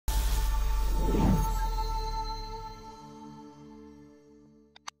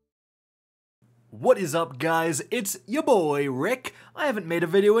What is up, guys? It's your boy, Rick. I haven't made a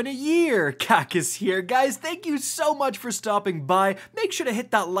video in a year. Cactus here. Guys, thank you so much for stopping by. Make sure to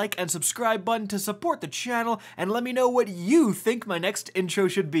hit that like and subscribe button to support the channel, and let me know what you think my next intro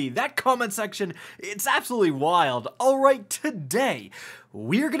should be. That comment section, it's absolutely wild. Alright, today,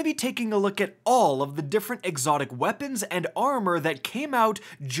 we're going to be taking a look at all of the different exotic weapons and armor that came out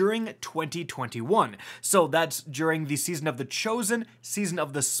during 2021. So that's during the Season of the Chosen, Season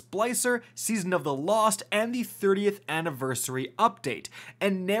of the Splicer, Season of the Lost, and the 30th Anniversary Update,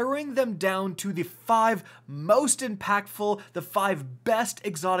 and narrowing them down to the 5 most impactful, the 5 best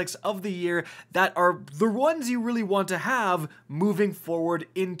exotics of the year that are the ones you really want to have moving forward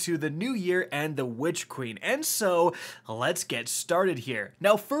into the new year and the Witch Queen. And so, let's get started here.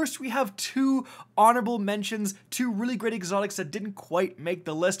 Now first we have 2 honorable mentions, 2 really great exotics that didn't quite make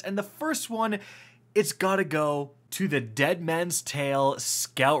the list, and the first one, it's gotta go to the Dead Man's Tale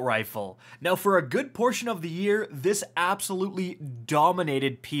Scout Rifle. Now for a good portion of the year, this absolutely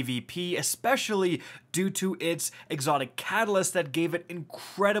dominated PvP, especially due to its exotic catalyst that gave it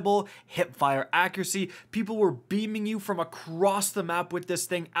incredible hipfire accuracy. People were beaming you from across the map with this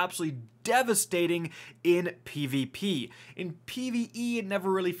thing, absolutely devastating in PvP. In PvE, it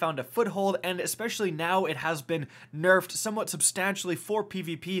never really found a foothold, and especially now it has been nerfed somewhat substantially for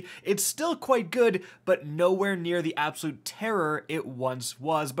PvP. It's still quite good, but nowhere near the absolute terror it once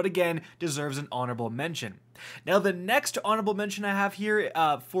was, but again, deserves an honorable mention. Now the next honorable mention I have here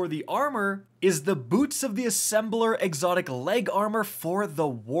for the armor is the Boots of the Assembler exotic leg armor for the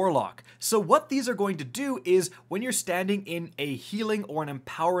Warlock. So what these are going to do is when you're standing in a healing or an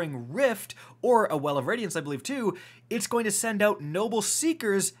empowering rift, or a Well of Radiance I believe too, it's going to send out Noble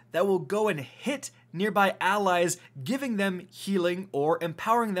Seekers that will go and hit nearby allies, giving them healing or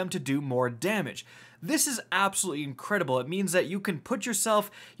empowering them to do more damage. This is absolutely incredible. It means that you can put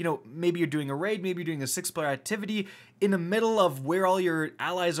yourself, maybe you're doing a raid, maybe you're doing a 6-player activity, in the middle of where all your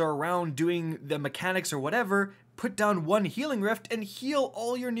allies are around doing the mechanics or whatever, put down one healing rift and heal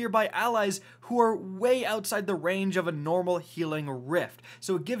all your nearby allies who are way outside the range of a normal healing rift.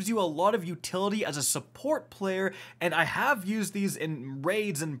 So it gives you a lot of utility as a support player, and I have used these in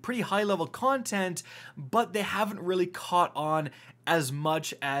raids and pretty high level content, but they haven't really caught on as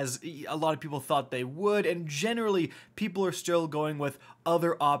much as a lot of people thought they would, and generally people are still going with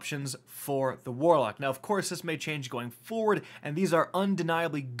other options for the Warlock. Now of course this may change going forward, and these are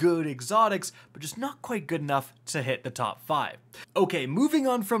undeniably good exotics, but just not quite good enough to hit the top 5. Okay, moving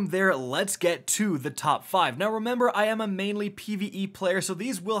on from there, let's get to the top 5. Now remember, I am a mainly PvE player, so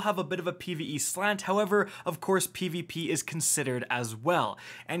these will have a bit of a PvE slant. However, of course PvP is considered as well.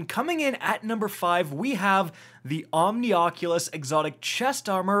 And coming in at number 5, we have the Omnioculous exotic chest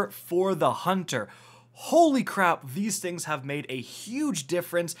armor for the Hunter. Holy crap, these things have made a huge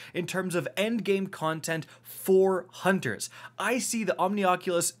difference in terms of endgame content for hunters. I see the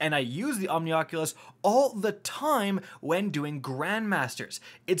Omnioculous and I use the Omnioculous all the time when doing Grandmasters.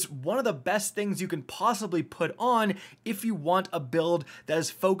 It's one of the best things you can possibly put on if you want a build that is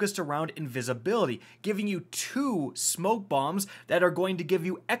focused around invisibility, giving you 2 smoke bombs that are going to give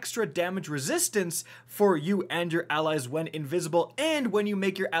you extra damage resistance for you and your allies when invisible, and when you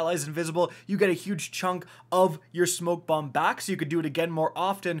make your allies invisible, you get a huge chunk of your smoke bomb back, so you could do it again more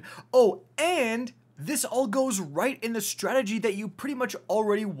often. Oh, and this all goes right in the strategy that you pretty much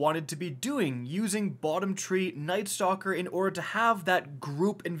already wanted to be doing, using Bottom Tree Night Stalker in order to have that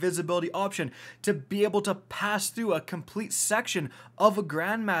group invisibility option, to be able to pass through a complete section of a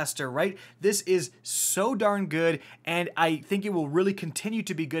Grandmaster, right? This is so darn good, and I think it will really continue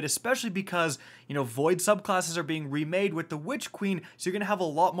to be good, especially because, Void subclasses are being remade with the Witch Queen, so you're going to have a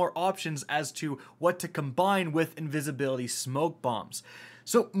lot more options as to what to combine with invisibility smoke bombs.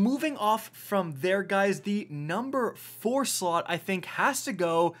 So moving off from there, guys, the number 4 slot I think has to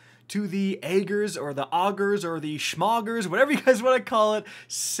go to the Agers or the Augers or the Schmoggers, whatever you guys want to call it,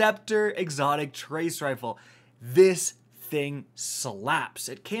 Scepter exotic trace rifle. This thing slaps.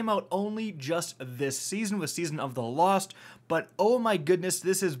 It came out only just this season with Season of the Lost, but oh my goodness,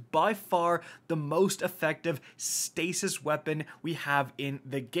 this is by far the most effective stasis weapon we have in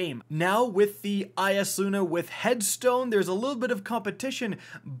the game. Now with the IS Luna with Headstone, there's a little bit of competition,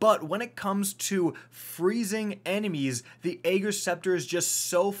 but when it comes to freezing enemies, the Ager Scepter is just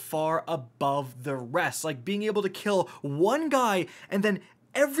so far above the rest. Like being able to kill one guy and then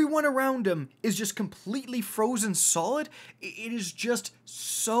everyone around him is just completely frozen solid. It is just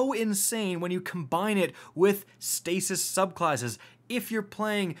so insane when you combine it with stasis subclasses. if you're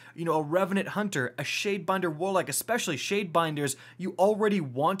playing, a Revenant Hunter, a Shadebinder Warlock, especially Shadebinders, you already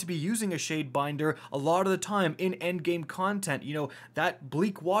want to be using a Shadebinder a lot of the time in endgame content. That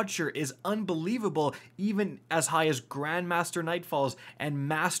Bleak Watcher is unbelievable, even as high as Grandmaster Nightfalls and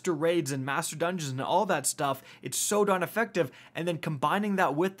Master Raids and Master Dungeons and all that stuff. It's so darn effective, and then combining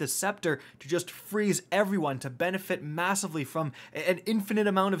that with the Scepter to just freeze everyone, to benefit massively from an infinite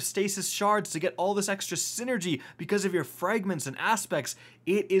amount of stasis shards, to get all this extra synergy because of your fragments and aspects.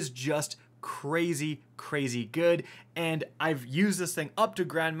 It is just crazy good, and I've used this thing up to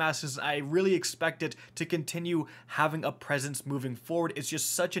Grandmasters. I really expect it to continue having a presence moving forward. It's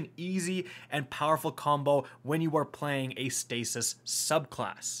just such an easy and powerful combo when you are playing a Stasis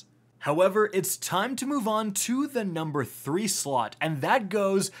subclass. However, it's time to move on to the number 3 slot, and that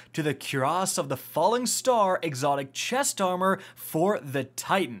goes to the Cuirass of the Falling Star exotic chest armor for the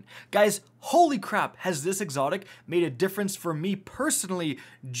Titan. Guys, holy crap, has this exotic made a difference for me personally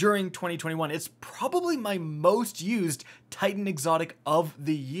during 2021. It's probably my most used Titan exotic of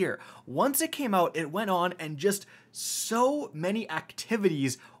the year. Once it came out, it went on, and just so many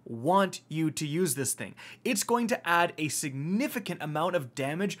activities want you to use this thing. It's going to add a significant amount of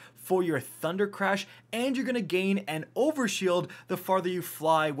damage for your Thunder Crash, and you're going to gain an overshield the farther you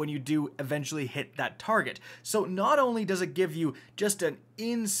fly when you do eventually hit that target. So not only does it give you just an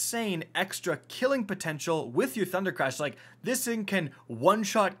insane extra killing potential with your Thunder Crash, like this thing can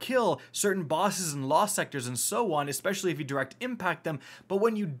one-shot kill certain bosses and lost sectors and so on, especially if you direct impact them, but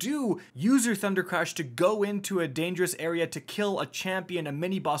when you do use your Thunder Crash to go into a dangerous area to kill a champion, a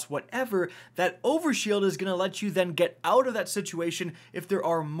mini-boss, whatever, that overshield is going to let you then get out of that situation if there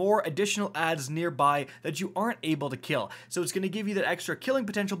are more additional adds nearby that you aren't able to kill. So it's going to give you that extra killing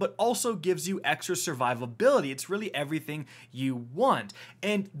potential, but also gives you extra survivability. It's really everything you want.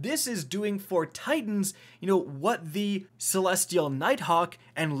 And this is doing for Titans, what the Celestial Nighthawk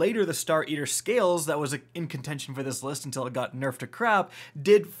and later the Star Eater Scales, that was in contention for this list until it got nerfed to crap,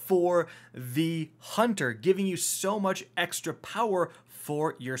 did for the Hunter, giving you so much extra power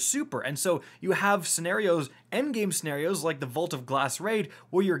for your super. And so you have scenarios, endgame scenarios like the Vault of Glass Raid,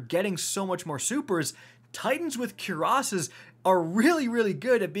 where you're getting so much more supers. Titans with cuirasses are really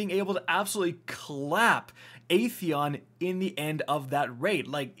good at being able to absolutely clap Atheon in the end of that raid.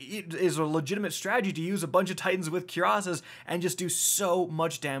 Like, it is a legitimate strategy to use a bunch of Titans with cuirasses and just do so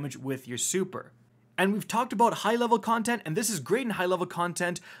much damage with your super. And we've talked about high-level content, and this is great in high-level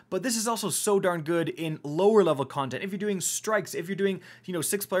content, but this is also so darn good in lower-level content. If you're doing strikes, if you're doing,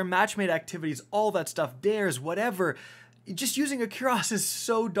 6-player matchmade activities, all that stuff, dares, whatever, just using a cuirass is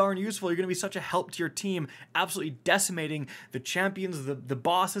so darn useful. You're going to be such a help to your team, absolutely decimating the champions, the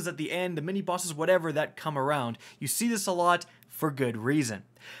bosses at the end, the mini-bosses, whatever that come around. You see this a lot for good reason.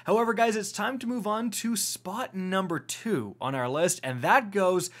 However, guys, it's time to move on to spot number 2 on our list, and that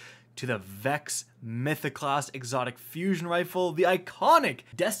goes to the Vex Mythoclast exotic fusion rifle. The iconic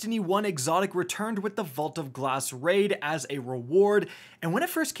Destiny 1 exotic returned with the Vault of Glass raid as a reward, and when it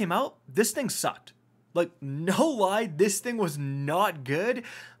first came out, this thing sucked. Like, no lie, this thing was not good,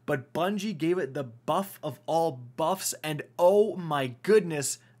 but Bungie gave it the buff of all buffs, and oh my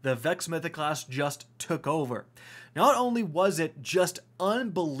goodness, the Vex Mythoclast just took over. Not only was it just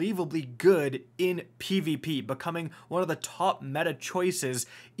unbelievably good in PvP, becoming one of the top meta choices,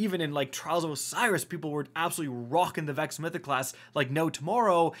 even in like Trials of Osiris, people were absolutely rocking the Vex Mythoclast like no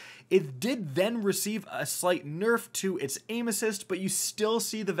tomorrow. It did then receive a slight nerf to its aim assist, but you still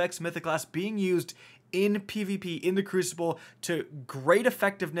see the Vex Mythoclast being used in PvP, in the Crucible, to great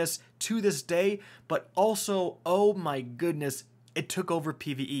effectiveness to this day, but also, oh my goodness, it took over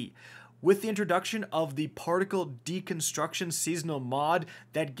PvE. With the introduction of the Particle Deconstruction seasonal mod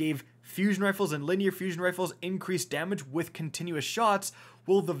that gave fusion rifles and linear fusion rifles increased damage with continuous shots,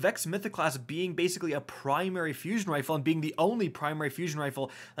 well, the Vex Mythoclast being basically a primary fusion rifle and being the only primary fusion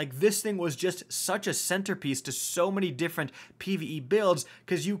rifle, like this thing was just such a centerpiece to so many different PvE builds,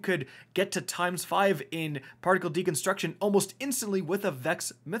 because you could get to ×5 in Particle Deconstruction almost instantly with a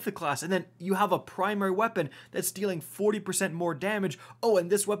Vex Mythoclast, and then you have a primary weapon that's dealing 40% more damage. Oh, and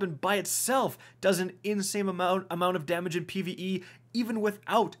this weapon by itself does an insane amount of damage in PvE even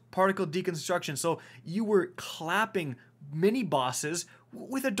without Particle Deconstruction. So you were clapping mini bosses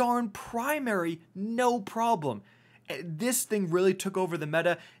with a darn primary, no problem. This thing really took over the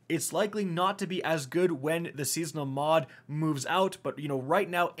meta. It's likely not to be as good when the seasonal mod moves out, but right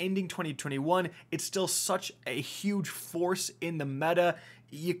now, ending 2021, it's still such a huge force in the meta.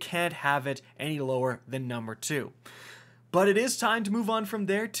 You can't have it any lower than number 2. But it is time to move on from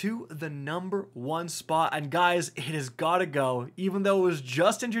there to the #1 spot. And guys, it has got to go, even though it was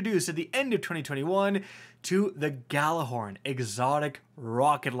just introduced at the end of 2021, to the Gjallarhorn exotic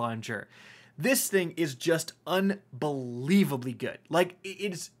rocket launcher. This thing is just unbelievably good. Like,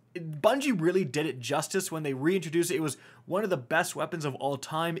 Bungie really did it justice when they reintroduced it. It was one of the best weapons of all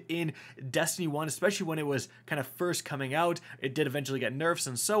time in Destiny 1, especially when it was kind of first coming out. It did eventually get nerfs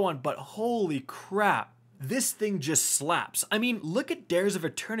and so on, but holy crap. This thing just slaps. I mean, look at Dares of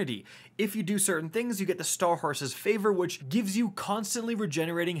Eternity. If you do certain things, you get the Star Horse's Favor, which gives you constantly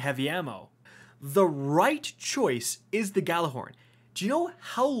regenerating heavy ammo. The right choice is the Gjallarhorn. Do you know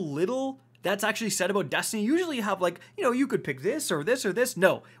how little that's actually said about Destiny? Usually you have like, you know, you could pick this or this or this.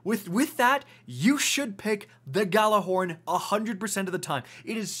 No, with that, you should pick the Gjallarhorn 100% of the time.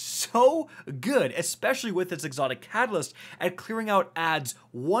 It is so good, especially with its exotic catalyst at clearing out ads.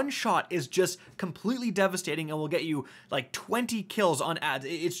 One shot is just completely devastating and will get you like 20 kills on ads.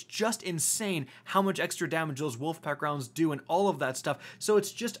 It's just insane how much extra damage those Wolfpack rounds do and all of that stuff. So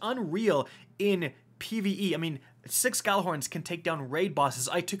it's just unreal in PvE. I mean, 6 Gjallarhorns can take down raid bosses.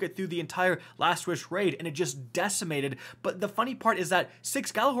 I took it through the entire Last Wish raid and it just decimated. But the funny part is that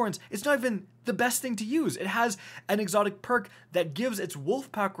 6 Gjallarhorns, it's not even the best thing to use. It has an exotic perk that gives its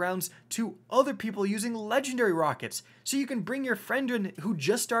Wolfpack rounds to other people using legendary rockets. So you can bring your friend in who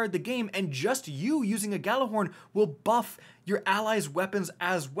just started the game, and just you using a Gjallarhorn will buff your allies' weapons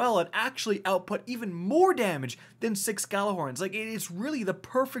as well and actually output even more damage than 6 Gjallarhorns. Like, it's really the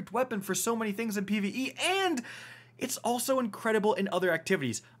perfect weapon for so many things in PvE, and it's also incredible in other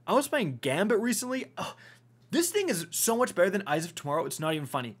activities. I was playing Gambit recently. Oh, this thing is so much better than Eyes of Tomorrow, it's not even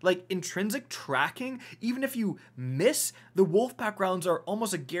funny. Like, intrinsic tracking, even if you miss, the Wolfpack rounds are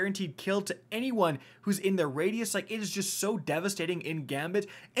almost a guaranteed kill to anyone who's in their radius. Like, it is just so devastating in Gambit,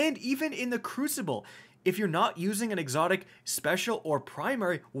 and even in the Crucible. If you're not using an exotic special or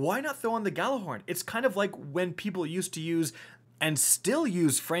primary, why not throw on the Gjallarhorn? It's kind of like when people used to use, and still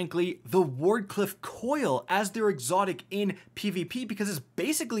use, frankly, the Wardcliff Coil as their exotic in PvP, because it's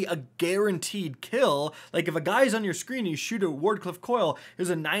basically a guaranteed kill. Like, if a guy's on your screen and you shoot a Wardcliff Coil, there's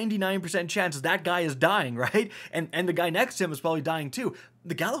a 99% chance that guy is dying, right? And the guy next to him is probably dying too.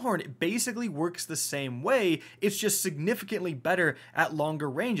 The Gjallarhorn basically works the same way, it's just significantly better at longer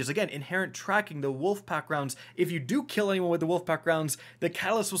ranges. Again, inherent tracking, the Wolfpack rounds. If you do kill anyone with the Wolfpack rounds, the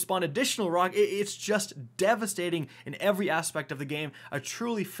Catalyst will spawn additional rock. It's just devastating in every aspect of the game. A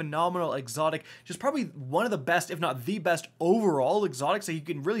truly phenomenal exotic. Just probably one of the best, if not the best, overall exotics that you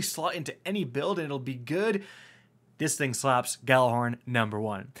can really slot into any build and it'll be good. This thing slaps. Gjallarhorn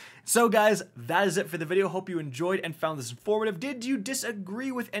 #1. So guys, that is it for the video. Hope you enjoyed and found this informative. Did you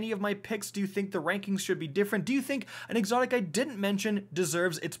disagree with any of my picks? Do you think the rankings should be different? Do you think an exotic I didn't mention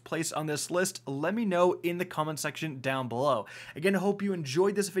deserves its place on this list? Let me know in the comment section down below. Again, I hope you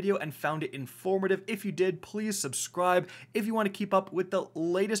enjoyed this video and found it informative. If you did, please subscribe. If you want to keep up with the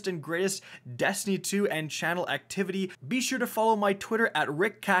latest and greatest Destiny 2 and channel activity, be sure to follow my Twitter at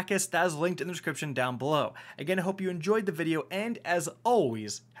RickCacus. That is linked in the description down below. Again, I hope you enjoyed the video, and as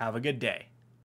always, have a good day.